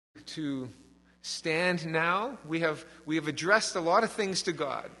to stand now. We have addressed a lot of things to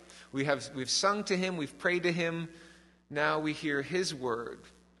God. We've sung to him, we've prayed to him. Now we hear his word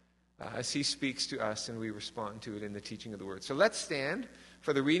as he speaks to us, and we respond to it in the teaching of the word. So let's stand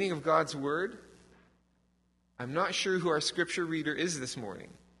for the reading of God's word. I'm not sure who our scripture reader is this morning.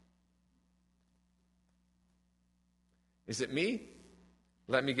 Is it me?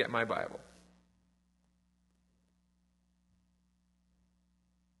 Let me get my Bible.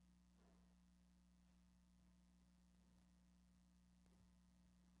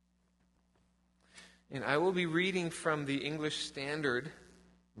 And I will be reading from the English Standard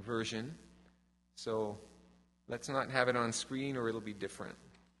Version, so let's not have it on screen or it'll be different.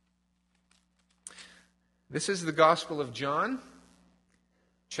 This is the Gospel of John,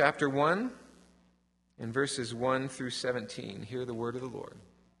 chapter 1, and verses 1 through 17. Hear the word of the Lord.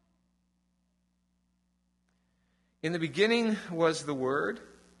 In the beginning was the Word,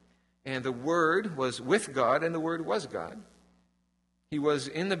 and the Word was with God, and the Word was God. He was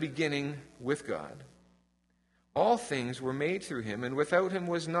in the beginning with God. All things were made through him, and without him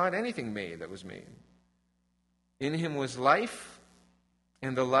was not anything made that was made. In him was life,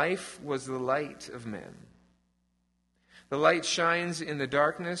 and the life was the light of men. The light shines in the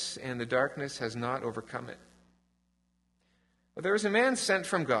darkness, and the darkness has not overcome it. But there was a man sent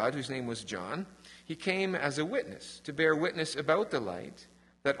from God, whose name was John. He came as a witness, to bear witness about the light,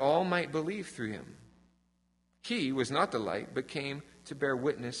 that all might believe through him. He was not the light, but came to bear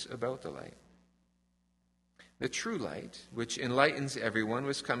witness about the light. The true light, which enlightens everyone,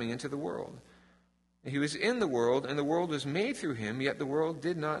 was coming into the world. He was in the world, and the world was made through him, yet the world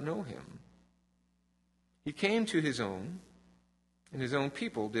did not know him. He came to his own, and his own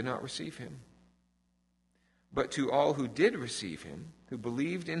people did not receive him. But to all who did receive him, who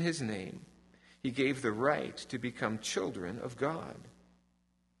believed in his name, he gave the right to become children of God,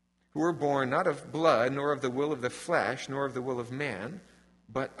 who were born not of blood, nor of the will of the flesh, nor of the will of man,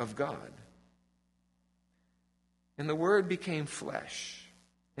 but of God. And the Word became flesh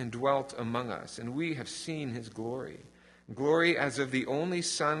and dwelt among us, and we have seen his glory, glory as of the only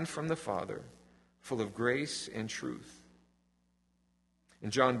Son from the Father, full of grace and truth.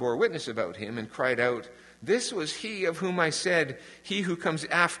 And John bore witness about him and cried out, "This was he of whom I said, 'He who comes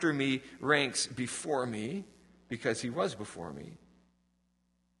after me ranks before me,' because he was before me.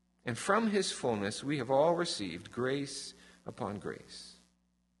 And from his fullness we have all received grace upon grace.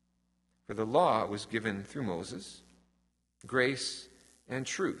 For the law was given through Moses. Grace and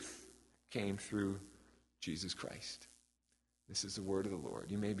truth came through Jesus Christ." This is the word of the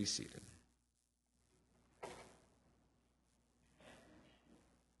Lord. You may be seated.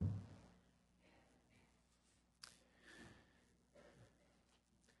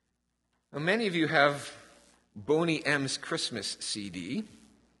 Now, many of you have Boney M's Christmas CD.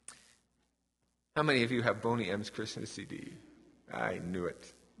 How many of you have Boney M's Christmas CD? I knew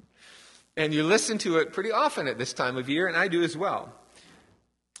it. And you listen to it pretty often at this time of year, and I do as well.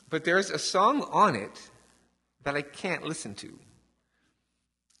 But there's a song on it that I can't listen to.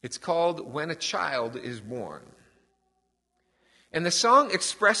 It's called "When a Child is Born." And the song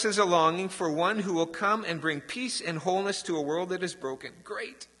expresses a longing for one who will come and bring peace and wholeness to a world that is broken.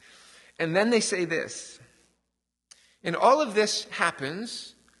 Great. And then they say this. And all of this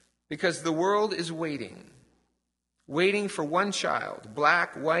happens because the world is waiting for one child,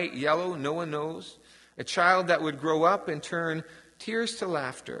 black, white, yellow, no one knows, a child that would grow up and turn tears to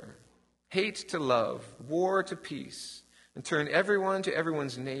laughter, hate to love, war to peace, and turn everyone to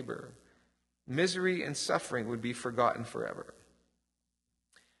everyone's neighbor. Misery and suffering would be forgotten forever.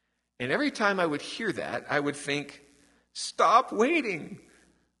 And every time I would hear that, I would think, stop waiting.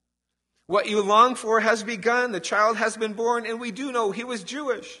 What you long for has begun. The child has been born, and we do know he was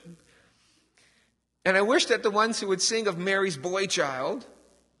Jewish. And I wish that the ones who would sing of Mary's boy child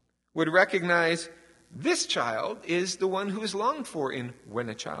would recognize this child is the one who is longed for in When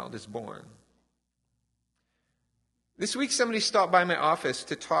a Child is Born. This week, somebody stopped by my office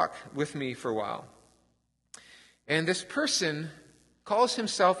to talk with me for a while. And this person calls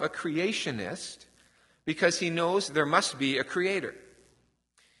himself a creationist because he knows there must be a creator.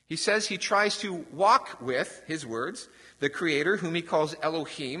 He says he tries to walk with, his words, the creator, whom he calls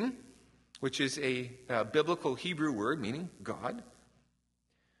Elohim, which is a biblical Hebrew word meaning God.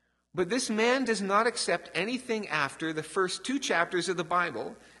 But this man does not accept anything after the first 2 chapters of the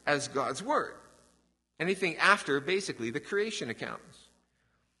Bible as God's word. Anything after, basically, the creation accounts.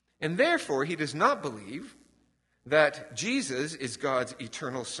 And therefore, he does not believe that Jesus is God's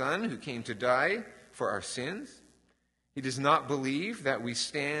eternal Son who came to die for our sins. He does not believe that we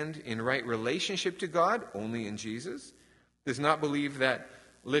stand in right relationship to God only in Jesus. Does not believe that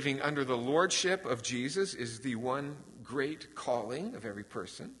living under the lordship of Jesus is the one great calling of every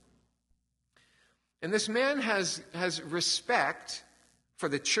person. And this man has respect for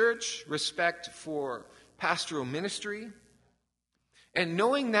the church, respect for pastoral ministry. And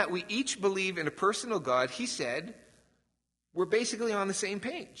knowing that we each believe in a personal God, he said, we're basically on the same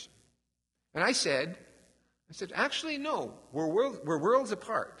page. And I said, actually, no, we're worlds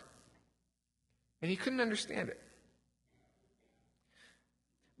apart. And he couldn't understand it.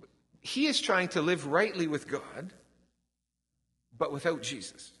 He is trying to live rightly with God, but without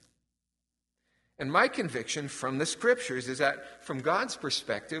Jesus. And my conviction from the scriptures is that from God's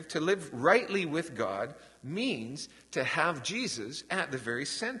perspective, to live rightly with God means to have Jesus at the very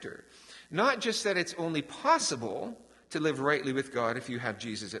center. Not just that it's only possible to live rightly with God if you have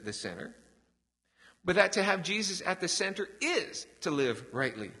Jesus at the center, but that to have Jesus at the center is to live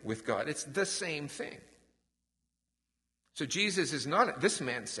rightly with God. It's the same thing. So Jesus is not at this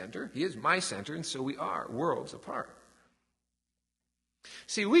man's center. He is my center, and so we are worlds apart.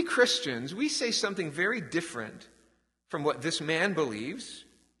 See, we Christians, we say something very different from what this man believes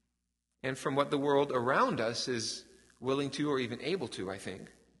and from what the world around us is willing to or even able to, I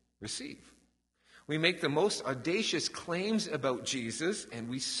think, receive. We make the most audacious claims about Jesus and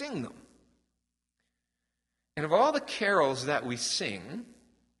we sing them. And of all the carols that we sing,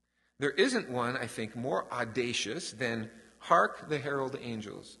 there isn't one, I think, more audacious than Hark the Herald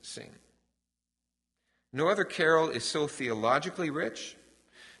Angels Sing. No other carol is so theologically rich.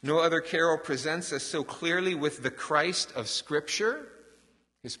 No other carol presents us so clearly with the Christ of Scripture,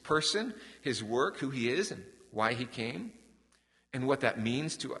 his person, his work, who he is and why he came, and what that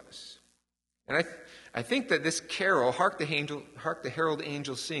means to us. And I think that this carol, Hark the Herald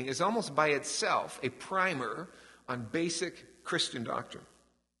Angels Sing, is almost by itself a primer on basic Christian doctrine.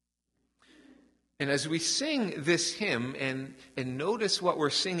 And as we sing this hymn and notice what we're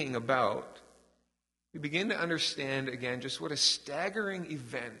singing about, we begin to understand again just what a staggering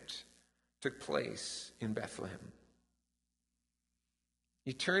event took place in Bethlehem.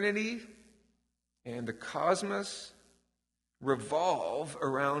 Eternity and the cosmos revolve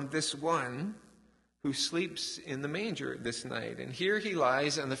around this one who sleeps in the manger this night. And here he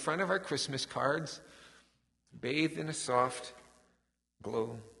lies on the front of our Christmas cards, bathed in a soft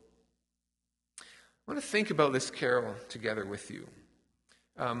glow. I want to think about this carol together with you.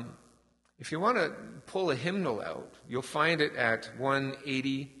 If you want to pull a hymnal out, you'll find it at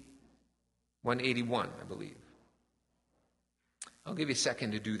 181, I believe. I'll give you a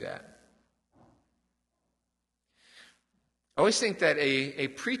second to do that. I always think that a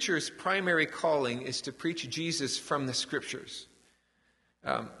preacher's primary calling is to preach Jesus from the Scriptures.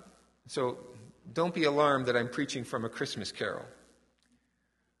 So don't be alarmed that I'm preaching from a Christmas carol.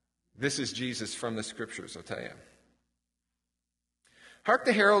 This is Jesus from the Scriptures, I'll tell you. Hark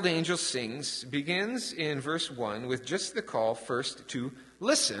the Herald Angels Sings begins in verse 1 with just the call first to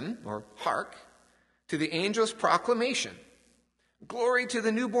listen, or hark, to the angel's proclamation. Glory to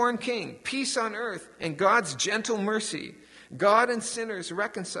the newborn King, peace on earth, and God's gentle mercy, God and sinners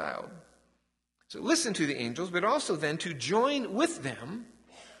reconciled. So listen to the angels, but also then to join with them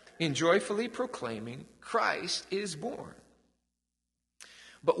in joyfully proclaiming Christ is born.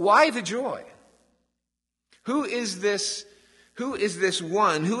 But why the joy? Who is this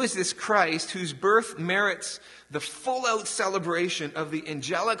one, who is this Christ whose birth merits the full-out celebration of the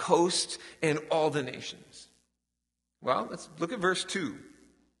angelic host and all the nations? Well, let's look at verse 2.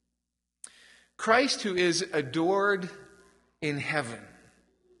 Christ who is adored in heaven.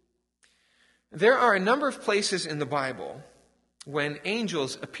 There are a number of places in the Bible when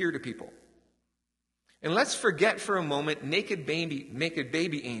angels appear to people. And let's forget for a moment naked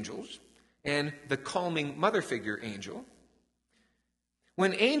baby angels and the calming mother figure angel.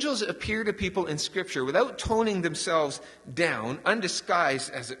 When angels appear to people in Scripture without toning themselves down,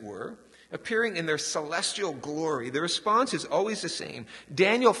 undisguised as it were, appearing in their celestial glory, the response is always the same.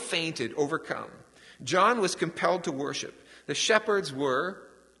 Daniel fainted, overcome. John was compelled to worship. The shepherds were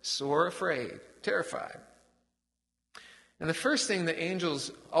sore afraid, terrified. And the first thing the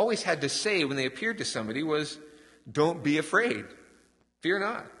angels always had to say when they appeared to somebody was, don't be afraid. Fear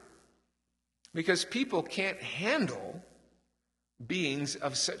not. Because people can't handle beings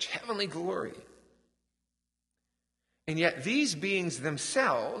of such heavenly glory. And yet these beings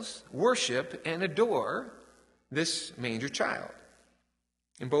themselves worship and adore this manger child.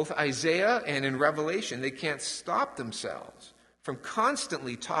 In both Isaiah and in Revelation, they can't stop themselves from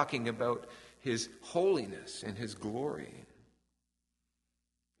constantly talking about his holiness and his glory.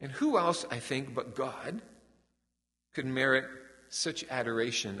 And who else, I think, but God could merit such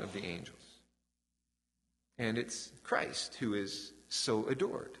adoration of the angels? And it's Christ who is so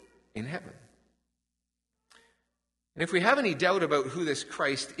adored in heaven. And if we have any doubt about who this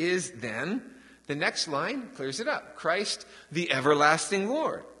Christ is, then the next line clears it up. Christ, the everlasting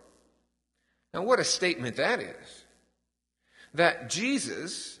Lord. Now, what a statement that is. That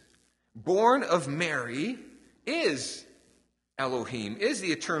Jesus, born of Mary, is Elohim, is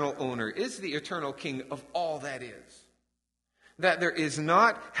the eternal owner, is the eternal king of all that is. That there is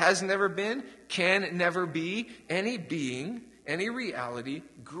not, has never been, can never be any being, any reality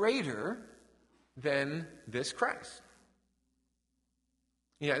greater than this Christ.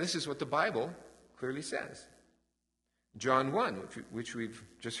 Yeah, this is what the Bible clearly says. John 1, which we've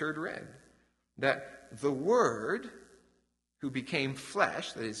just heard read, that the Word who became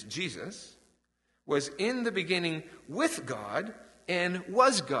flesh, that is Jesus, was in the beginning with God and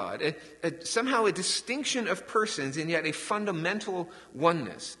was God. Somehow a distinction of persons and yet a fundamental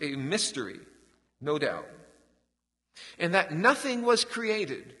oneness, a mystery, no doubt. And that nothing was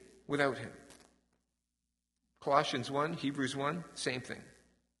created without him. Colossians 1, Hebrews 1, same thing.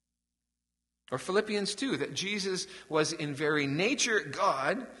 Or Philippians 2, that Jesus was in very nature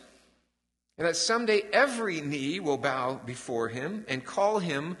God, and that someday every knee will bow before him and call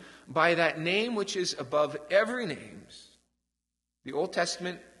him by that name which is above every name. The Old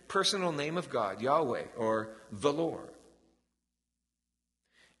Testament personal name of God, Yahweh, or the Lord.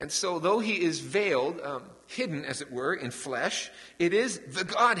 And so though he is veiled, hidden as it were, in flesh, it is the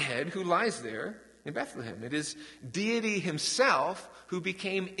Godhead who lies there in Bethlehem. It is deity himself who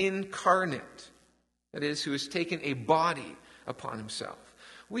became incarnate. That is, who has taken a body upon himself.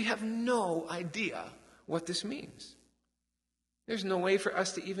 We have no idea what this means. There's no way for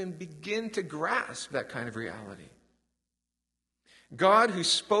us to even begin to grasp that kind of reality. God who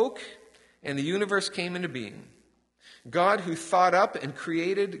spoke and the universe came into being. God who thought up and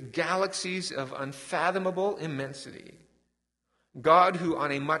created galaxies of unfathomable immensity. God who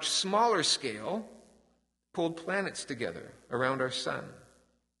on a much smaller scale pulled planets together around our sun.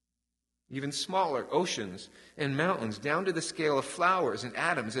 Even smaller oceans and mountains, down to the scale of flowers and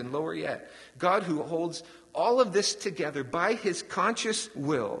atoms and lower yet. God who holds all of this together by his conscious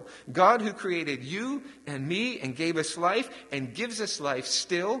will. God who created you and me and gave us life and gives us life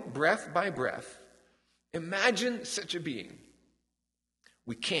still, breath by breath. Imagine such a being.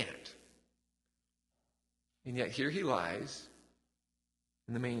 We can't. And yet here he lies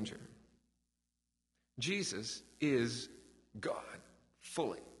in the manger. Jesus is God,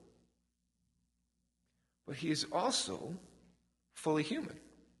 fully. But he is also fully human.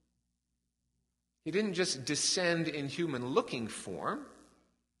 He didn't just descend in human-looking form.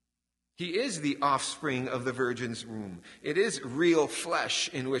 He is the offspring of the Virgin's womb. It is real flesh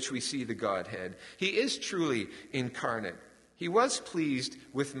in which we see the Godhead. He is truly incarnate. He was pleased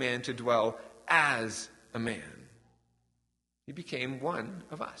with man to dwell as a man. He became one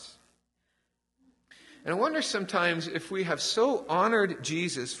of us. And I wonder sometimes if we have so honored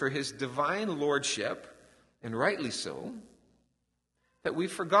Jesus for his divine lordship, and rightly so, that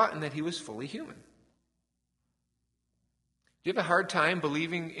we've forgotten that he was fully human. Do you have a hard time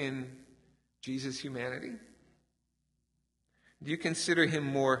believing in Jesus' humanity? Do you consider him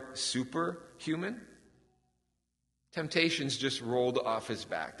more superhuman? Temptations just rolled off his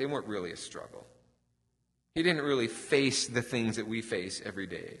back. They weren't really a struggle. He didn't really face the things that we face every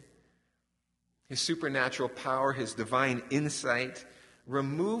day. His supernatural power, his divine insight,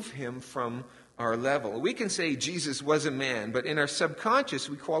 remove him from our level. We can say Jesus was a man, but in our subconscious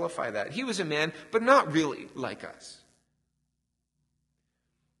we qualify that. He was a man, but not really like us.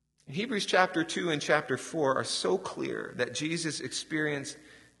 In Hebrews chapter 2 and chapter 4 are so clear that Jesus experienced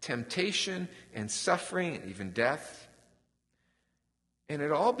temptation and suffering and even death. And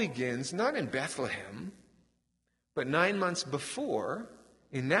it all begins not in Bethlehem, but 9 months before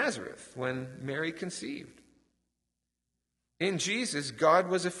in Nazareth when Mary conceived. In Jesus, God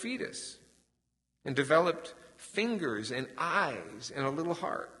was a fetus and developed fingers and eyes and a little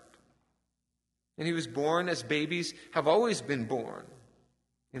heart. And he was born as babies have always been born,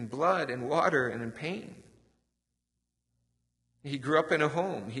 in blood and water and in pain. He grew up in a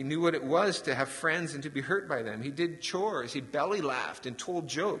home. He knew what it was to have friends and to be hurt by them. He did chores. He belly laughed and told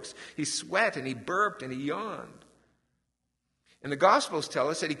jokes. He sweat and he burped and he yawned. And the Gospels tell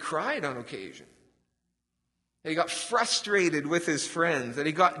us that he cried on occasion. That he got frustrated with his friends, that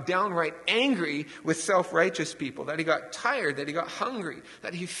he got downright angry with self-righteous people, that he got tired, that he got hungry,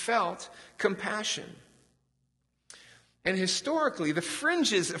 that he felt compassion. And historically, the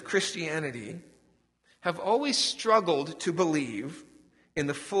fringes of Christianity have always struggled to believe in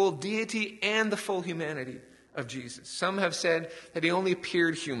the full deity and the full humanity of Jesus. Some have said that he only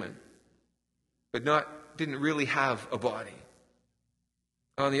appeared human, but didn't really have a body.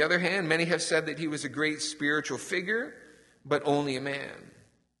 On the other hand, many have said that he was a great spiritual figure, but only a man.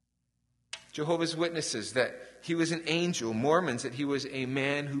 Jehovah's Witnesses that he was an angel. Mormons that he was a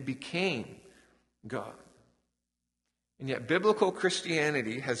man who became God. And yet biblical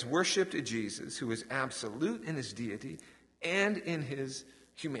Christianity has worshipped a Jesus who is absolute in his deity and in his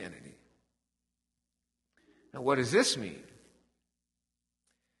humanity. Now, what does this mean?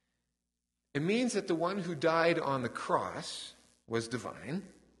 It means that the one who died on the cross was divine,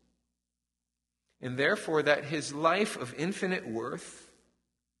 and therefore that his life of infinite worth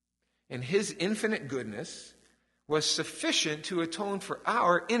and his infinite goodness was sufficient to atone for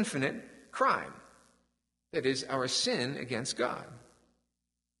our infinite crime, that is, our sin against God.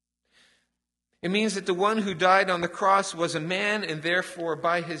 It means that the one who died on the cross was a man, and therefore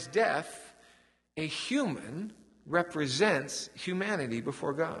by his death, a human represents humanity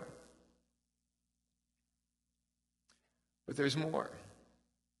before God. But there's more.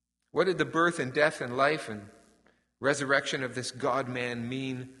 What did the birth and death and life and resurrection of this God-man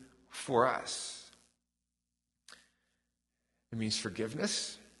mean for us? It means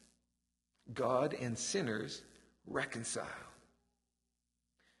forgiveness. God and sinners reconcile.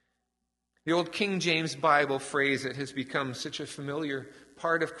 The old King James Bible phrase that has become such a familiar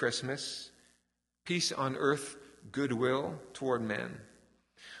part of Christmas, peace on earth, goodwill toward men.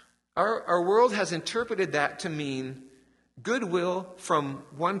 Our world has interpreted that to mean goodwill from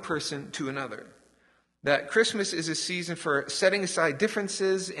one person to another. That Christmas is a season for setting aside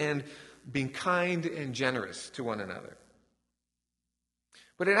differences and being kind and generous to one another.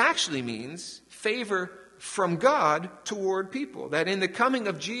 But it actually means favor from God toward people. That in the coming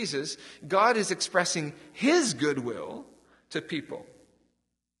of Jesus, God is expressing his goodwill to people.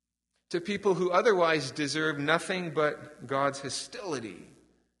 To people who otherwise deserve nothing but God's hostility,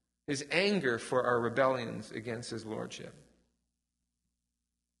 his anger for our rebellions against his lordship.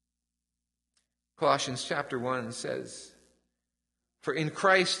 Colossians chapter 1 says, "For in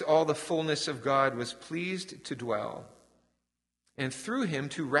Christ all the fullness of God was pleased to dwell, and through him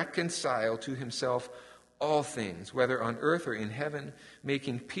to reconcile to himself all things, whether on earth or in heaven,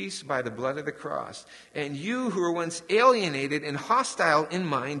 making peace by the blood of the cross. And you who were once alienated and hostile in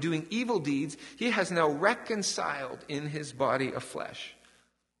mind, doing evil deeds, he has now reconciled in his body of flesh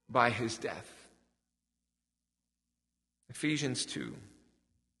by his death." Ephesians 2.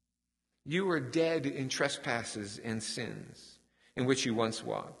 "You were dead in trespasses and sins, in which you once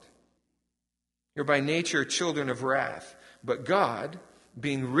walked. You're by nature children of wrath, but God,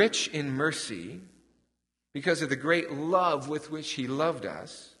 being rich in mercy, because of the great love with which he loved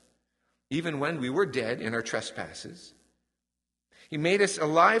us, even when we were dead in our trespasses, he made us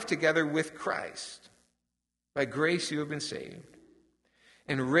alive together with Christ. By grace you have been saved,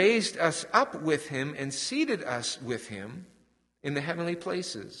 and raised us up with him and seated us with him in the heavenly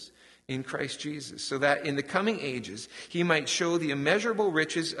places in Christ Jesus, so that in the coming ages he might show the immeasurable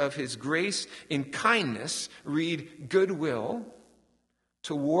riches of his grace in kindness," read goodwill,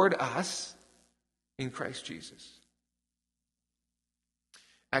 "toward us in Christ Jesus."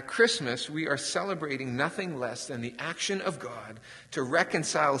 At Christmas, we are celebrating nothing less than the action of God to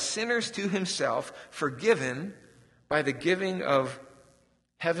reconcile sinners to himself, forgiven by the giving of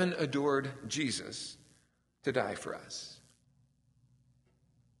heaven-adored Jesus to die for us.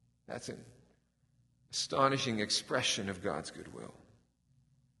 That's an astonishing expression of God's goodwill.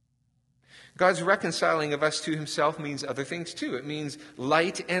 God's reconciling of us to himself means other things too. It means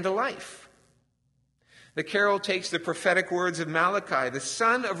light and a life. The carol takes the prophetic words of Malachi, "The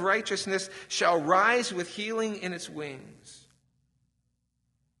Son of Righteousness shall rise with healing in its wings."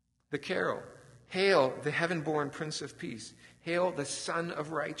 The carol, "Hail the heaven-born Prince of Peace. Hail the Son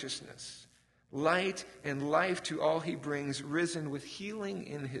of Righteousness. Light and life to all he brings, risen with healing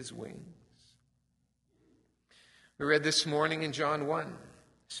in his wings." We read this morning in John 1,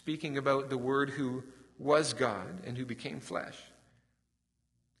 speaking about the Word who was God and who became flesh,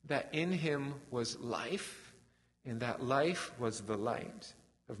 that in him was life, and that life was the light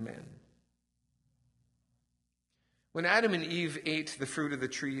of men. When Adam and Eve ate the fruit of the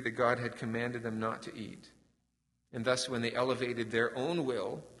tree that God had commanded them not to eat, and thus when they elevated their own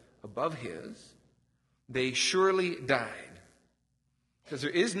will above his, they surely died. Because there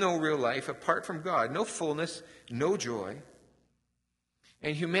is no real life apart from God, no fullness, no joy.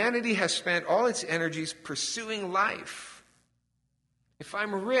 And humanity has spent all its energies pursuing life. If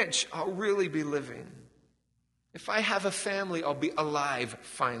I'm rich, I'll really be living. If I have a family, I'll be alive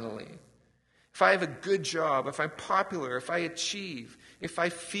finally. If I have a good job, if I'm popular, if I achieve, if I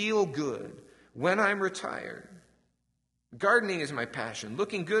feel good, when I'm retired. Gardening is my passion.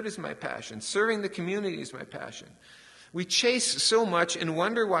 Looking good is my passion. Serving the community is my passion. We chase so much and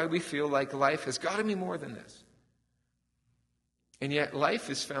wonder why we feel like life has got to be more than this. And yet life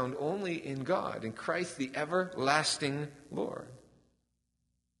is found only in God, in Christ, the everlasting Lord.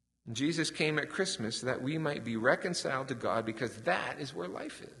 And Jesus came at Christmas that we might be reconciled to God, because that is where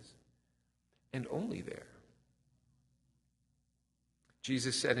life is, and only there.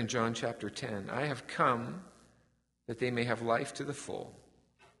 Jesus said in John chapter 10, I have come that they may have life to the full.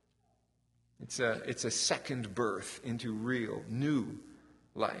 It's a second birth into real, new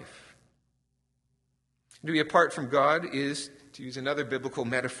life. To be apart from God is, to use another biblical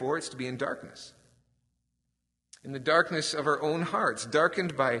metaphor, it's to be in darkness. In the darkness of our own hearts,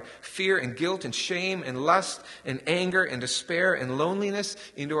 darkened by fear and guilt and shame and lust and anger and despair and loneliness,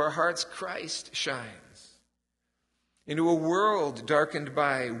 into our hearts Christ shines. Into a world darkened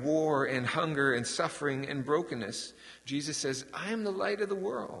by war and hunger and suffering and brokenness, Jesus says, I am the light of the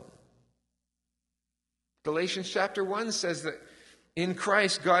world. Galatians chapter 1 says that in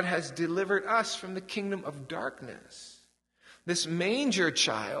Christ, God has delivered us from the kingdom of darkness. This manger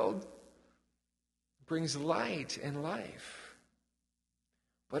child brings light and life.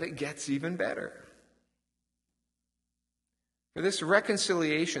 But it gets even better. For this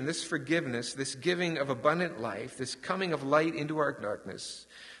reconciliation, this forgiveness, this giving of abundant life, this coming of light into our darkness,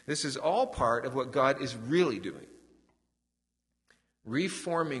 this is all part of what God is really doing.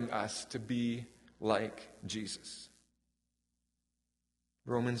 Reforming us to be like Jesus.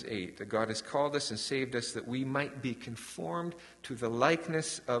 Romans 8, that God has called us and saved us that we might be conformed to the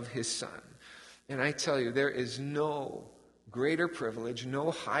likeness of his Son. And I tell you, there is no greater privilege, no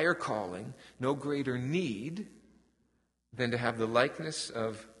higher calling, no greater need than to have the likeness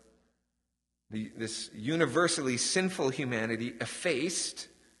of this universally sinful humanity effaced,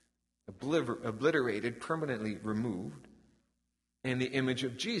 obliterated, permanently removed, and the image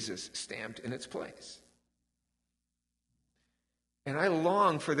of Jesus stamped in its place. And I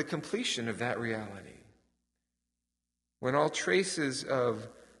long for the completion of that reality, when all traces of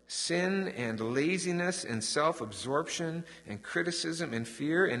sin and laziness and self-absorption and criticism and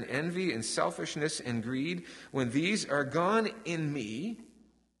fear and envy and selfishness and greed, when these are gone in me,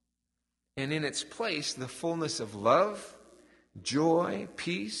 and in its place the fullness of love, joy,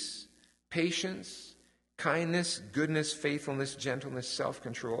 peace, patience, kindness, goodness, faithfulness, gentleness,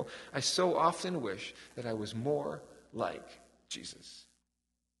 self-control, I so often wish that I was more like Jesus.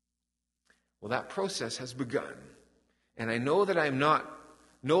 Well, that process has begun, and I know that I'm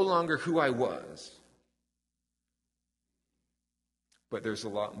no longer who I was, but there's a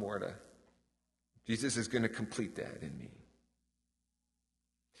lot more to. Jesus is going to complete that in me.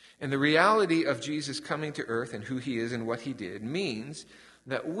 And the reality of Jesus coming to earth and who he is and what he did means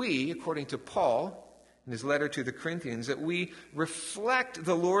that we, according to Paul in his letter to the Corinthians, that we reflect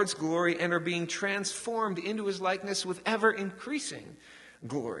the Lord's glory and are being transformed into his likeness with ever-increasing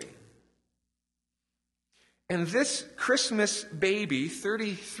glory. And this Christmas baby,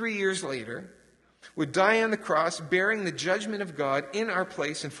 33 years later, would die on the cross, bearing the judgment of God in our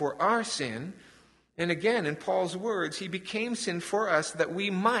place and for our sin. And again, in Paul's words, he became sin for us that we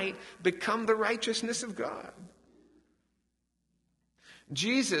might become the righteousness of God.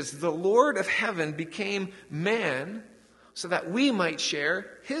 Jesus, the Lord of heaven, became man so that we might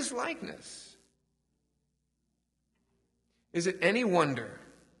share his likeness. Is it any wonder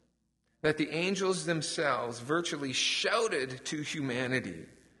that the angels themselves virtually shouted to humanity?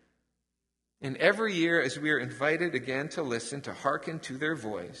 And every year, as we are invited again to listen, to hearken to their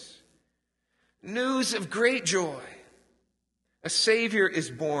voice, news of great joy. A Savior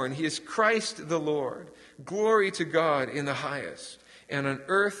is born. He is Christ the Lord. Glory to God in the highest. And on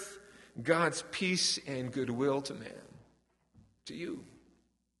earth, God's peace and goodwill to man. To you.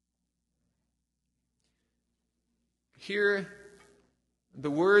 Hear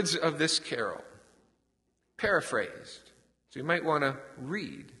the words of this carol, paraphrased. So you might want to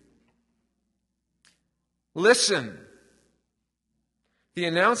read. Listen. The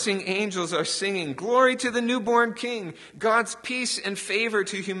announcing angels are singing, glory to the newborn King, God's peace and favor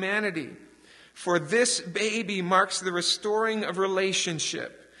to humanity. For this baby marks the restoring of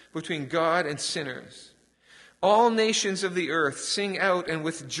relationship between God and sinners. All nations of the earth sing out and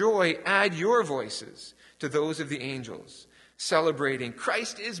with joy add your voices to those of the angels, celebrating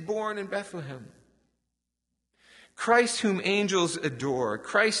Christ is born in Bethlehem. Christ whom angels adore,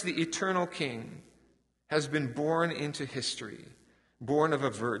 Christ the eternal King, has been born into history, born of a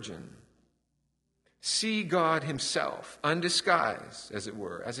virgin. See God himself, undisguised, as it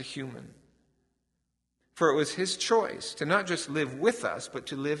were, as a human. For it was his choice to not just live with us, but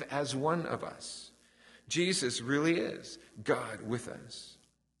to live as one of us. Jesus really is God with us.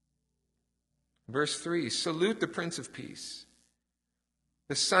 Verse 3, salute the Prince of Peace.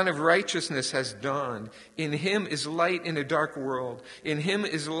 The Son of Righteousness has dawned. In him is light in a dark world. In him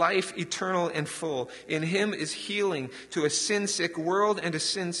is life eternal and full. In him is healing to a sin-sick world and to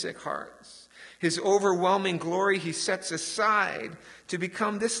sin-sick hearts. His overwhelming glory he sets aside to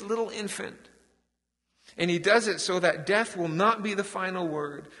become this little infant. And he does it so that death will not be the final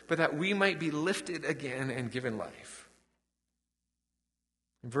word, but that we might be lifted again and given life.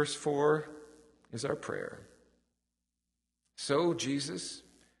 Verse 4 is our prayer. So, Jesus,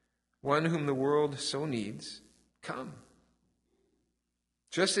 one whom the world so needs, come.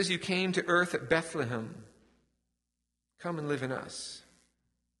 Just as you came to earth at Bethlehem, come and live in us.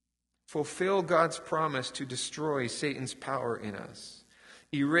 Fulfill God's promise to destroy Satan's power in us.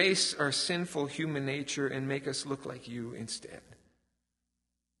 Erase our sinful human nature and make us look like you instead.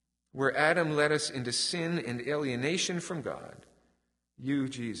 Where Adam led us into sin and alienation from God, you,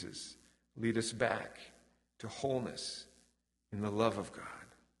 Jesus, lead us back to wholeness in the love of God.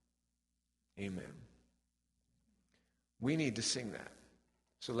 Amen. We need to sing that.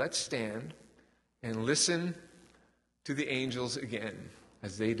 So let's stand and listen to the angels again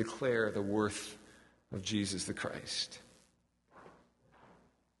as they declare the worth of Jesus the Christ.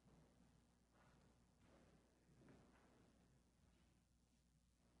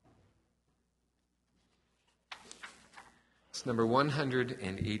 It's number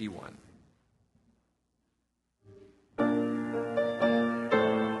 181.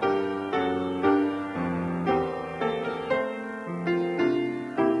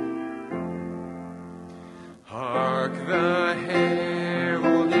 Hark the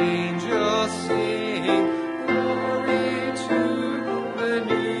herald angels sing, glory to the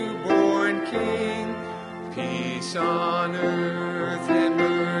newborn King, peace on earth and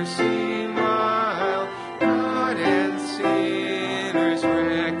mercy mild, God and sinners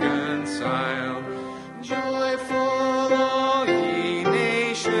reconciled. Joyful all ye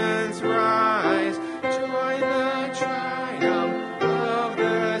nations rise, join the triumph of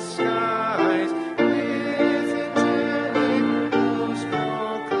the skies. With angelic hosts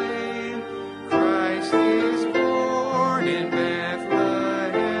proclaim, Christ is born in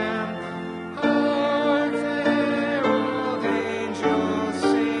Bethlehem. Hark the herald angels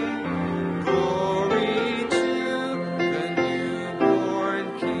sing, glory to the newborn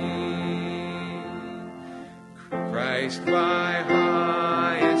King. Christ by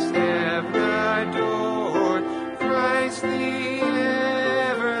highest heaven adored, Christ the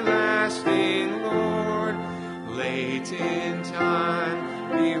everlasting Lord. Late in time,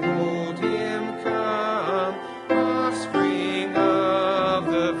 behold him come, offspring of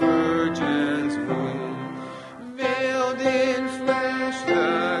the Virgin's womb. Veiled in flesh,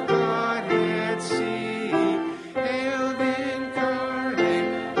 the Godhead see, hailed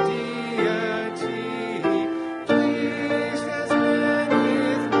incarnate deity, pleased as man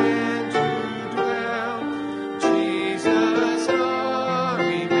with men to dwell. Jesus our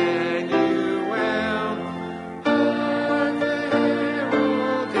Emmanuel. Hark the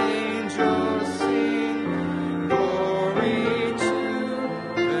herald angels sing, glory to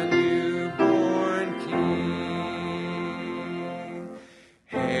the newborn King.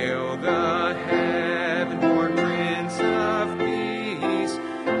 Hail the heaven-born Prince of Peace,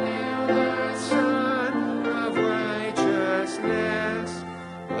 hail the Son of Righteousness.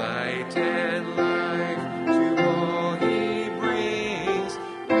 Light and life to all he brings,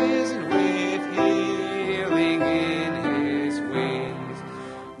 risen with healing in his wings.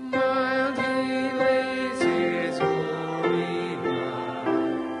 Mild he lays his glory by,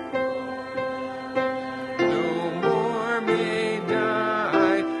 no more may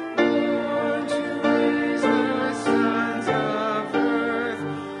die, born to raise the sons of earth,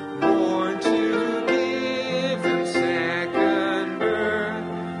 born to give them second birth.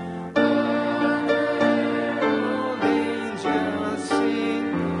 Hark the herald angels sing,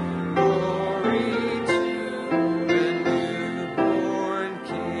 glory to the newborn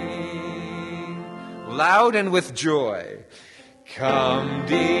King. Loud and with joy. Come,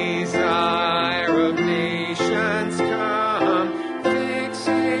 desire of nations, come, fix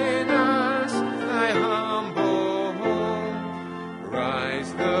in us thy humble home.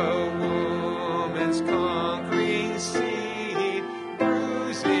 Rise the woman's conquering seed,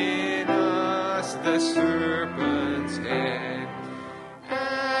 bruise in us the serpent's head.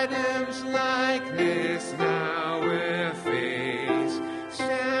 Adam's likeness now efface,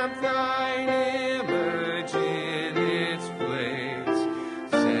 stamp thine image in its place.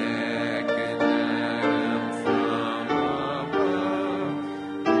 Second Adam from above,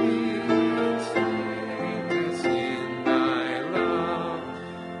 reinstate us in thy love.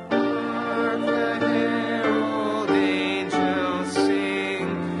 Hark the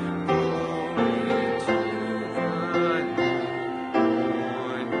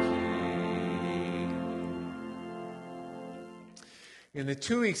In the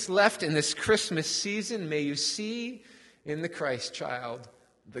 2 weeks left in this Christmas season, may you see in the Christ child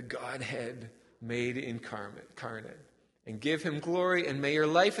the Godhead made incarnate, and give him glory. And may your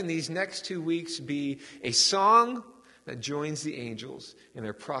life in these next 2 weeks be a song that joins the angels in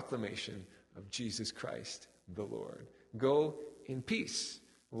their proclamation of Jesus Christ the Lord. Go in peace.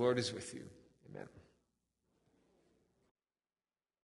 The Lord is with you. Amen.